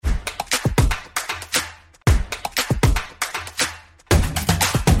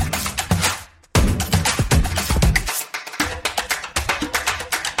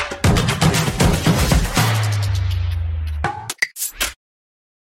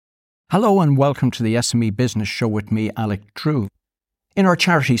Hello and welcome to the SME Business Show with me, Alec Drew. In our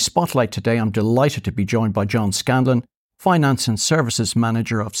charity spotlight today, I'm delighted to be joined by John Scanlon, Finance and Services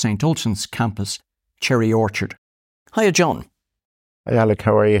Manager of St Ultans campus, Cherry Orchard. Hiya, John. Hi, Alec.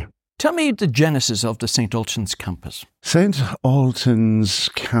 How are you? Tell me the genesis of the St Ultans campus. St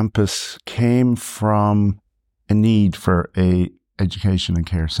Ultans campus came from a need for a education and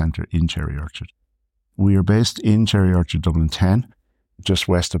care centre in Cherry Orchard. We are based in Cherry Orchard, Dublin 10, just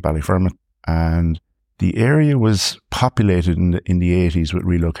west of Ballyfermot, and the area was populated in the 80s with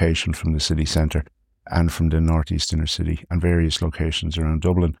relocation from the city centre and from the northeast inner city and various locations around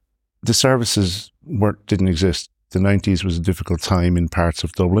Dublin. The services didn't exist. The 90s was a difficult time in parts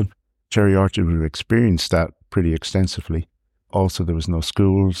of Dublin. Cherry Orchard would have experienced that pretty extensively. Also, there was no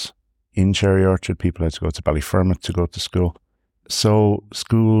schools in Cherry Orchard. People had to go to Ballyfermot to go to school. So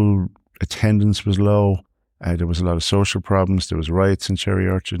school attendance was low. There was a lot of social problems. There was riots in Cherry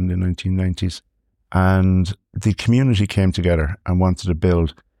Orchard in the 1990s. And the community came together and wanted to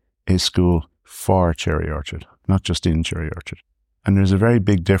build a school for Cherry Orchard, not just in Cherry Orchard. And there's a very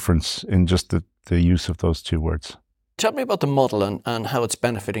big difference in just the use of those two words. Tell me about the model and how it's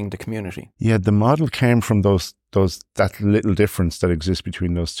benefiting the community. Yeah, the model came from that little difference that exists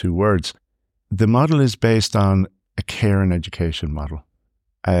between those two words. The model is based on a care and education model.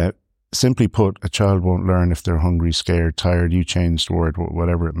 Simply put, a child won't learn if they're hungry, scared, tired, you change the word,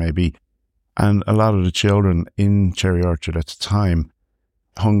 whatever it may be. And a lot of the children in Cherry Orchard at the time,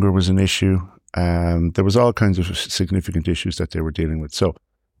 hunger was an issue. There was all kinds of significant issues that they were dealing with. So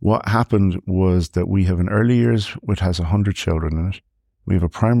what happened was that we have an early years which has 100 children in it. We have a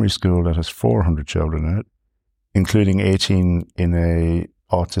primary school that has 400 children in it, including 18 in a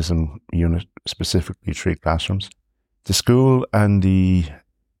autism unit, specifically 3 classrooms. The school and the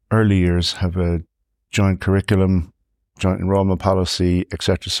early years have a joint curriculum, joint enrollment policy,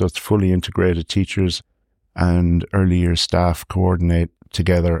 etc. So it's fully integrated. Teachers and early years staff coordinate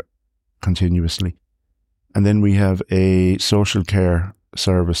together continuously. And then we have a social care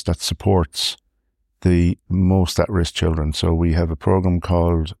service that supports the most at-risk children. So we have a program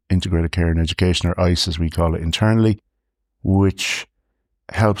called Integrated Care and Education, or ICE as we call it internally, which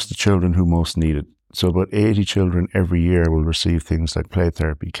helps the children who most need it. So about 80 children every year will receive things like play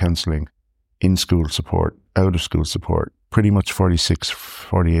therapy, counselling, in-school support, out-of-school support, pretty much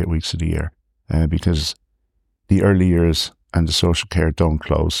 48 weeks of the year, because the early years and the social care don't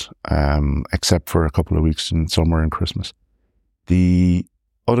close, except for a couple of weeks in summer and Christmas. The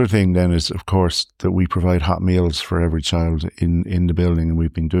other thing then is, of course, that we provide hot meals for every child in the building, and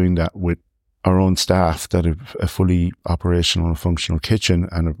we've been doing that with our own staff that have a fully operational and functional kitchen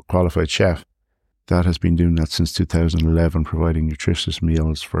and a qualified chef. That has been doing that since 2011, providing nutritious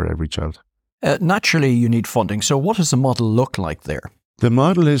meals for every child. Naturally, you need funding. So what does the model look like there? The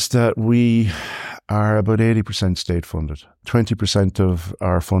model is that we are about 80% state funded. 20% of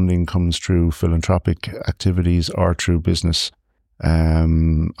our funding comes through philanthropic activities or through business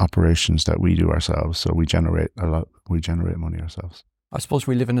operations that we do ourselves. So we generate money ourselves. I suppose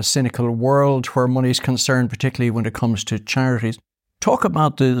we live in a cynical world where money is concerned, particularly when it comes to charities. Talk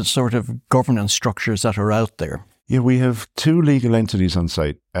about the sort of governance structures that are out there. Yeah, we have 2 legal entities on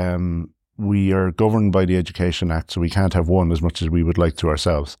site. We are governed by the Education Act, so we can't have one as much as we would like to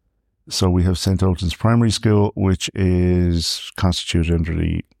ourselves. So we have St Ultans Primary School, which is constituted under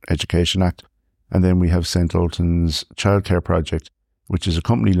the Education Act. And then we have St Ultans Childcare Project, which is a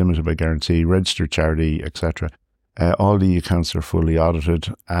company limited by guarantee, registered charity, etc. All the accounts are fully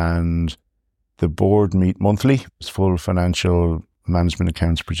audited and the board meet monthly. There's full financial management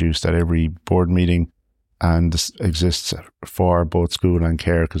accounts produced at every board meeting, and this exists for both school and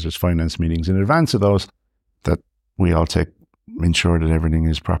care because there's finance meetings in advance of those that we all ensure that everything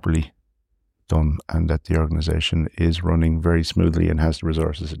is properly done and that the organisation is running very smoothly and has the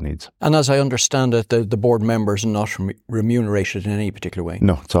resources it needs. And as I understand it, the board members are not remunerated in any particular way?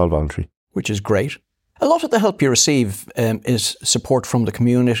 No, it's all voluntary. Which is great. A lot of the help you receive is support from the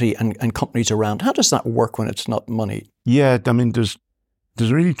community and companies around. How does that work when it's not money? Yeah, I mean, there's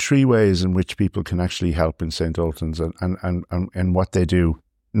really 3 ways in which people can actually help in St Ultans and what they do.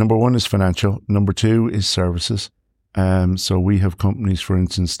 Number 1 is financial. Number 2 is services. So we have companies, for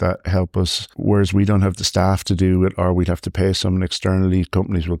instance, that help us, whereas we don't have the staff to do it, or we'd have to pay someone externally.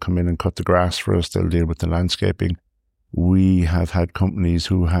 Companies will come in and cut the grass for us. They'll deal with the landscaping. We have had companies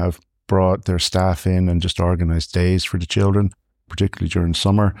who have brought their staff in and just organised days for the children, particularly during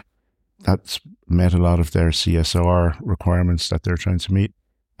summer. That's met a lot of their CSR requirements that they're trying to meet.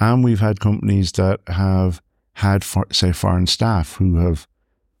 And we've had companies that have had, say, foreign staff who have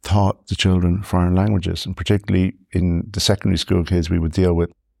taught the children foreign languages. And particularly in the secondary school kids, we would deal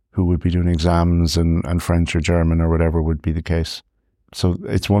with who would be doing exams and French or German or whatever would be the case. So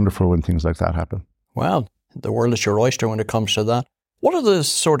it's wonderful when things like that happen. Well, the world is your oyster when it comes to that. What are the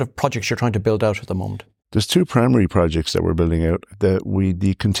sort of projects you're trying to build out at the moment? There's two primary projects that we're building out.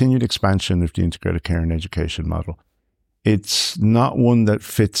 The continued expansion of the integrated care and education model. It's not one that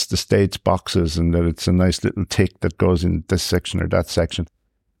fits the state's boxes and that it's a nice little tick that goes in this section or that section.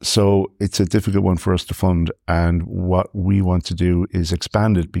 So it's a difficult one for us to fund. And what we want to do is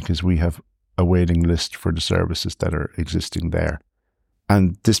expand it because we have a waiting list for the services that are existing there.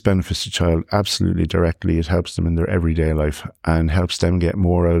 And this benefits the child absolutely directly. It helps them in their everyday life and helps them get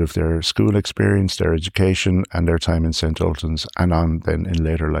more out of their school experience, their education, and their time in St. Ultans and on then in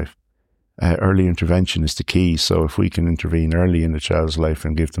later life. Early intervention is the key. So if we can intervene early in the child's life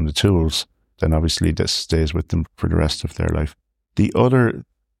and give them the tools, then obviously this stays with them for the rest of their life. The other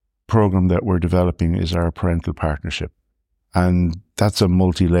program that we're developing is our parental partnership. And that's a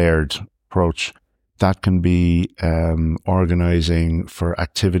multi-layered approach. That can be organising for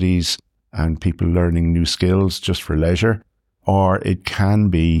activities and people learning new skills just for leisure, or it can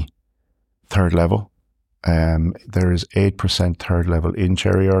be third level. There is 8% third level in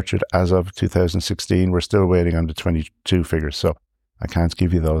Cherry Orchard as of 2016. We're still waiting on the 22 figures, so I can't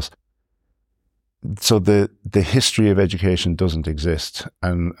give you those. So the history of education doesn't exist.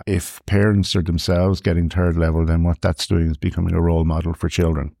 And if parents are themselves getting third level, then what that's doing is becoming a role model for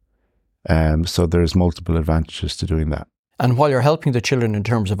children. So there's multiple advantages to doing that. And while you're helping the children in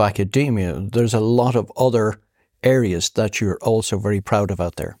terms of academia, there's a lot of other areas that you're also very proud of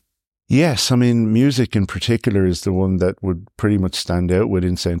out there. Yes, I mean, music in particular is the one that would pretty much stand out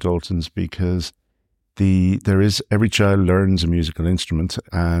within St. Ultans because every child learns a musical instrument,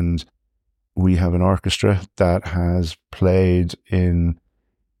 and we have an orchestra that has played in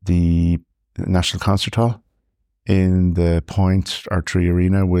the National Concert Hall, in the Point Archery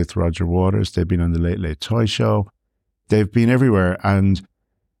Arena with Roger Waters. They've been on the Late Late Toy Show. They've been everywhere, and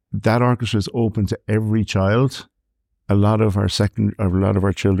that orchestra is open to every child. A lot of our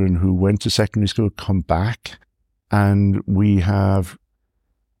children who went to secondary school come back, and we have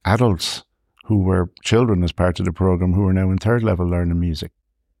adults who were children as part of the program who are now in third level learning music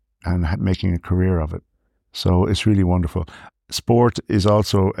and making a career of it. So it's really wonderful. Sport is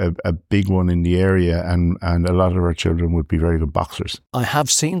also a big one in the area, and a lot of our children would be very good boxers. I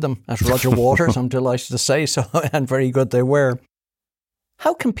have seen them at Roger Waters, I'm delighted to say so, and very good they were.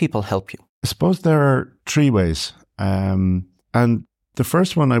 How can people help you? I suppose there are three ways. And the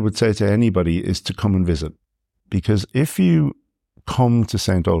first one I would say to anybody is to come and visit. Because if you come to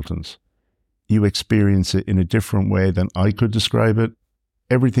St. Ultans, you experience it in a different way than I could describe it.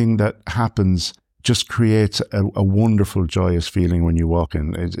 Everything that happens just creates a wonderful, joyous feeling when you walk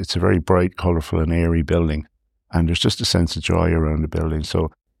in. It's a very bright, colourful and airy building. And there's just a sense of joy around the building.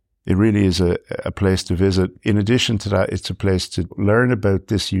 So it really is a place to visit. In addition to that, it's a place to learn about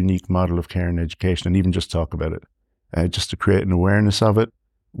this unique model of care and education and even just talk about it. Just to create an awareness of it.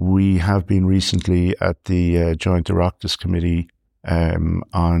 We have been recently at the Joint Oireachtas Committee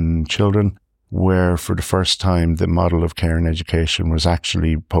on Children, where for the first time the model of care and education was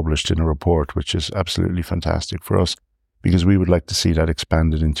actually published in a report, which is absolutely fantastic for us because we would like to see that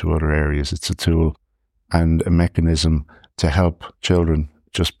expanded into other areas. It's a tool and a mechanism to help children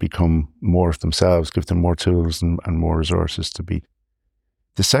just become more of themselves, give them more tools and more resources to be.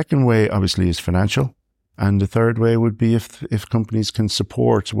 The second way, obviously, is financial. And the third way would be if companies can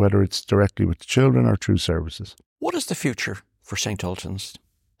support, whether it's directly with the children or through services. What is the future for St. Ultans?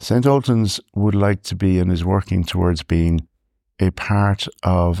 St. Ultans would like to be and is working towards being a part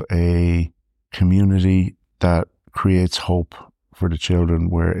of a community that creates hope for the children,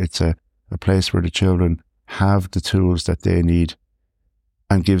 where it's a place where the children have the tools that they need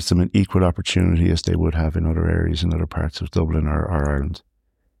and gives them an equal opportunity as they would have in other areas in other parts of Dublin or Ireland.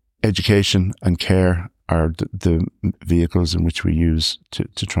 Education and care are the vehicles in which we use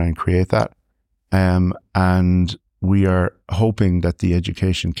to try and create that. And we are hoping that the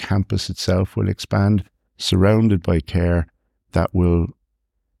education campus itself will expand, surrounded by care that will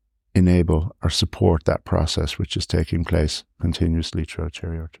enable or support that process which is taking place continuously throughout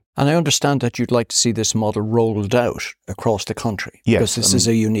Cherry Orchard. And I understand that you'd like to see this model rolled out across the country. Yes. Because this is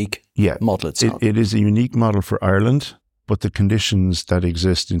a unique model itself. It is a unique model for Ireland, but the conditions that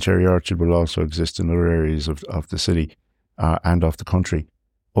exist in Cherry Orchard will also exist in other areas of the city and of the country.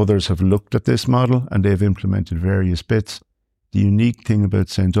 Others have looked at this model and they've implemented various bits. The unique thing about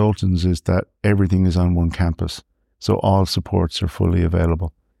St. Ultans is that everything is on one campus, so all supports are fully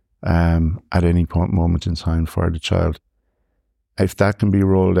available at any moment in time for the child. If that can be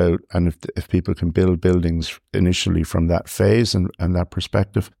rolled out and if people can build buildings initially from that phase and that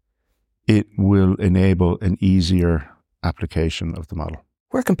perspective, it will enable an easier application of the model.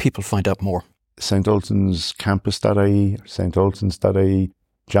 Where can people find out more? St. Ultans campus.ie, stultans.ie,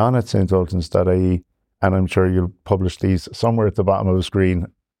 John at stultans.ie, and I'm sure you'll publish these somewhere at the bottom of the screen.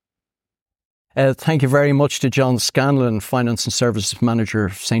 Thank you very much to John Scanlon, Finance and Services Manager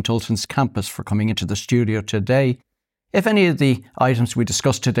of St. Ultans Campus, for coming into the studio today. If any of the items we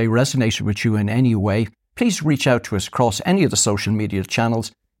discussed today resonated with you in any way, please reach out to us across any of the social media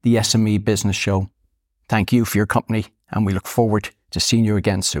channels, the SME Business Show. Thank you for your company, and we look forward to seeing you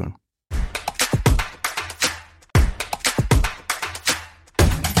again soon.